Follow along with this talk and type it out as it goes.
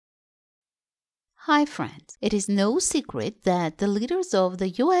Hi friends, it is no secret that the leaders of the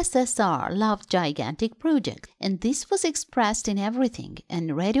USSR loved gigantic projects, and this was expressed in everything,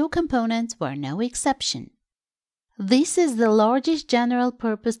 and radio components were no exception. This is the largest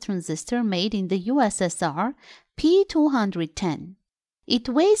general-purpose transistor made in the USSR, P210. It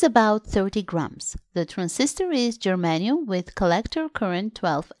weighs about 30 grams. The transistor is germanium with collector current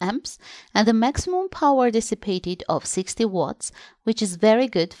 12 amps and the maximum power dissipated of 60 watts, which is very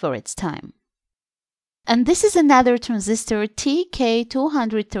good for its time. And this is another transistor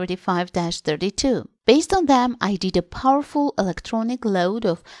TK235-32. Based on them, I did a powerful electronic load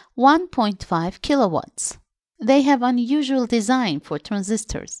of 1.5 kilowatts. They have unusual design for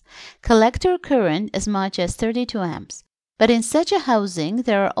transistors. Collector current as much as 32 amps. But in such a housing,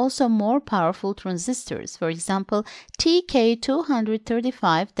 there are also more powerful transistors. For example,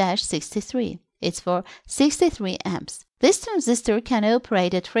 TK235-63. It's for 63 amps. This transistor can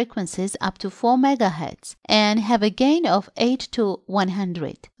operate at frequencies up to 4 MHz and have a gain of 8 to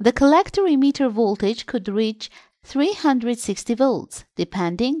 100. The collector emitter voltage could reach 360 volts,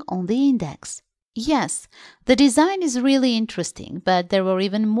 depending on the index. Yes, the design is really interesting, but there were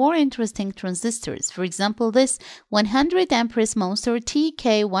even more interesting transistors. For example, this 100 amperes monster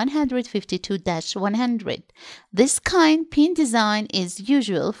TK152-100. This kind pin design is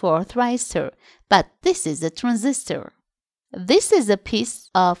usual for transistor, but this is a transistor. This is a piece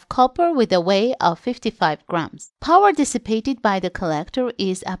of copper with a weight of 55 grams. Power dissipated by the collector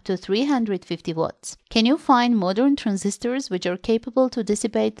is up to 350 watts. Can you find modern transistors which are capable to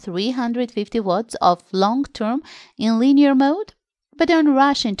dissipate 350 watts of long term in linear mode? But don't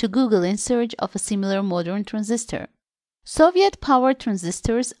rush into Google in search of a similar modern transistor. Soviet power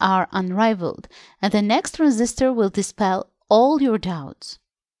transistors are unrivaled, and the next transistor will dispel all your doubts.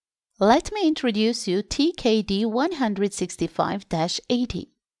 Let me introduce you TKD165-80.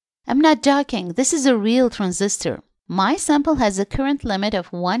 I'm not joking, this is a real transistor. My sample has a current limit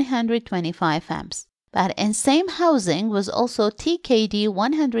of 125 amps. But in same housing was also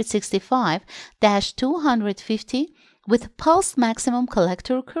TKD165-250 with pulsed maximum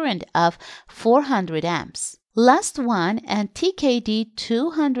collector current of 400 amps. Last one and TKD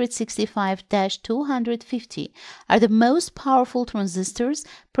 265-250 are the most powerful transistors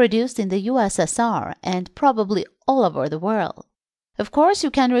produced in the USSR and probably all over the world. Of course,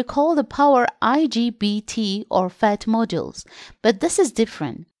 you can recall the power IGBT or FET modules, but this is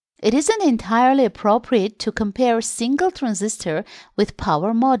different. It isn't entirely appropriate to compare single transistor with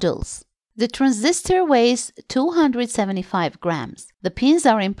power modules. The transistor weighs 275 grams. The pins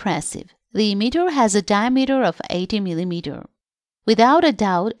are impressive. The emitter has a diameter of 80 mm. Without a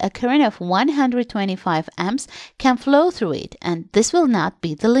doubt, a current of 125 amps can flow through it, and this will not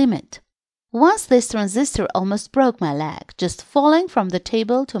be the limit. Once this transistor almost broke my leg, just falling from the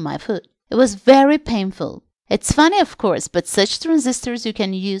table to my foot. It was very painful. It's funny, of course, but such transistors you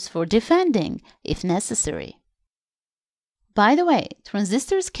can use for defending, if necessary. By the way,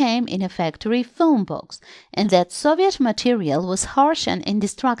 transistors came in a factory foam box, and that Soviet material was harsh and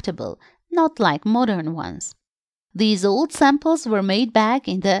indestructible, not like modern ones. These old samples were made back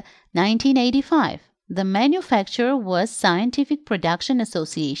in the 1985. The manufacturer was Scientific Production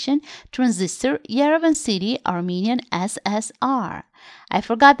Association, Transistor, Yerevan City, Armenian SSR. I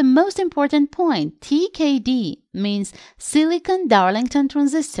forgot the most important point. TKD means Silicon Darlington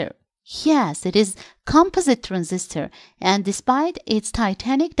Transistor. Yes, it is composite transistor, and despite its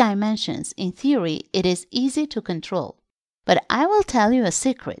titanic dimensions, in theory, it is easy to control. But I will tell you a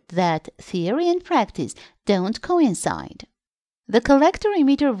secret that theory and practice don't coincide. The collector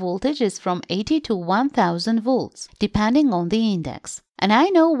emitter voltage is from 80 to 1000 volts, depending on the index. And I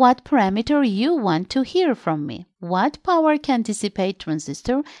know what parameter you want to hear from me. What power can dissipate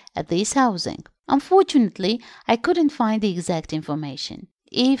transistor at this housing? Unfortunately, I couldn't find the exact information.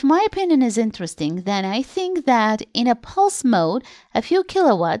 If my opinion is interesting, then I think that in a pulse mode, a few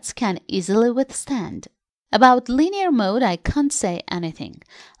kilowatts can easily withstand. About linear mode, I can't say anything.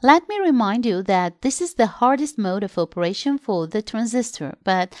 Let me remind you that this is the hardest mode of operation for the transistor,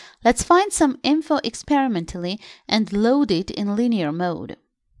 but let's find some info experimentally and load it in linear mode.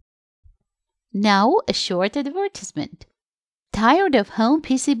 Now, a short advertisement. Tired of home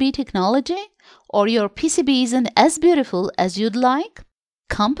PCB technology? Or your PCB isn't as beautiful as you'd like?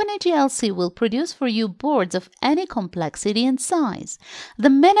 Company GLC will produce for you boards of any complexity and size. The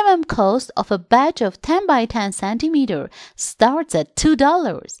minimum cost of a batch of 10 by 10 cm starts at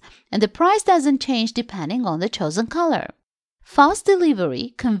 $2, and the price doesn't change depending on the chosen color. Fast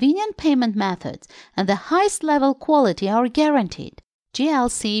delivery, convenient payment methods, and the highest level quality are guaranteed.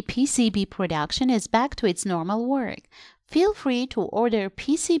 GLC PCB production is back to its normal work. feel free to order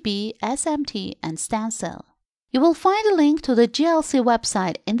PCB, SMT, and stencil. You will find a link to the GLC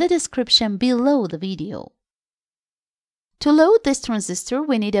website in the description below the video. To load this transistor,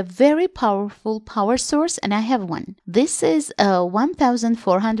 we need a very powerful power source, and I have one. This is a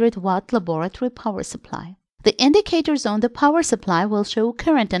 1400 watt laboratory power supply. The indicators on the power supply will show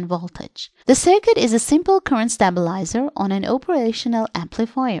current and voltage. The circuit is a simple current stabilizer on an operational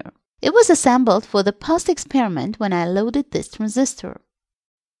amplifier. It was assembled for the past experiment when I loaded this transistor.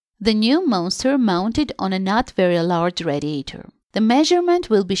 The new monster mounted on a not very large radiator. The measurement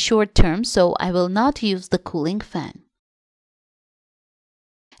will be short-term, so I will not use the cooling fan.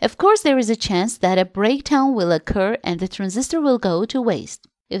 Of course, there is a chance that a breakdown will occur and the transistor will go to waste.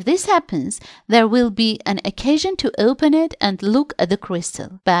 If this happens, there will be an occasion to open it and look at the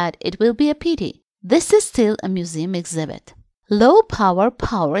crystal, but it will be a pity. This is still a museum exhibit. Low power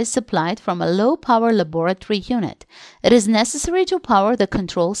is supplied from a low power laboratory unit. It is necessary to power the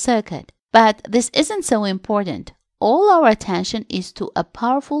control circuit, but this isn't so important. All our attention is to a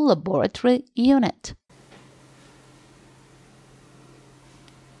powerful laboratory unit.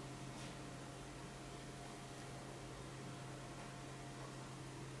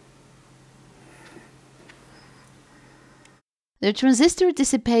 The transistor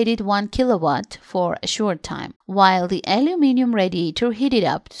dissipated 1 kilowatt for a short time, while the aluminum radiator heated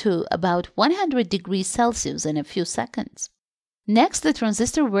up to about 100 degrees Celsius in a few seconds. Next, the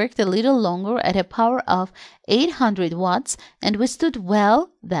transistor worked a little longer at a power of 800 watts and withstood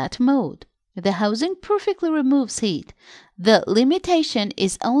well that mode. The housing perfectly removes heat. The limitation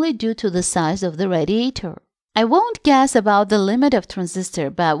is only due to the size of the radiator. I won't guess about the limit of transistor,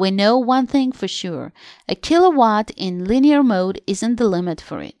 but we know one thing for sure. A kilowatt in linear mode isn't the limit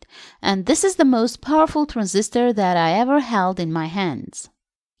for it. And this is the most powerful transistor that I ever held in my hands.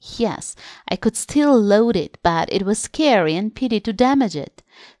 Yes, I could still load it, but it was scary and pity to damage it.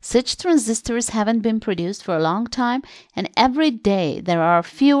 Such transistors haven't been produced for a long time, and every day there are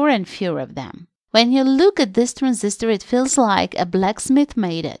fewer and fewer of them. When you look at this transistor, it feels like a blacksmith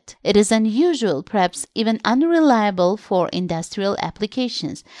made it. It is unusual, perhaps even unreliable for industrial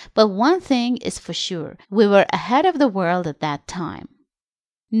applications. But one thing is for sure, we were ahead of the world at that time.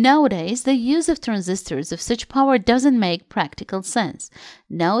 Nowadays, the use of transistors of such power doesn't make practical sense.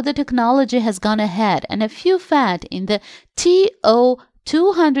 Now the technology has gone ahead, and a few FAT in the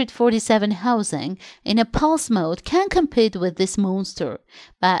TO247 housing in a pulse mode can compete with this monster,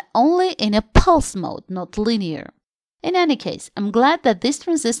 but only in a pulse mode, not linear. In any case, I'm glad that this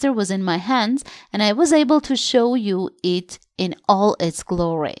transistor was in my hands and I was able to show you it in all its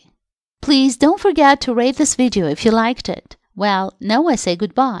glory. Please don't forget to rate this video if you liked it. Well, now I say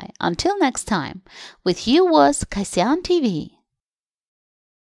goodbye. Until next time. With you was Kaisian TV.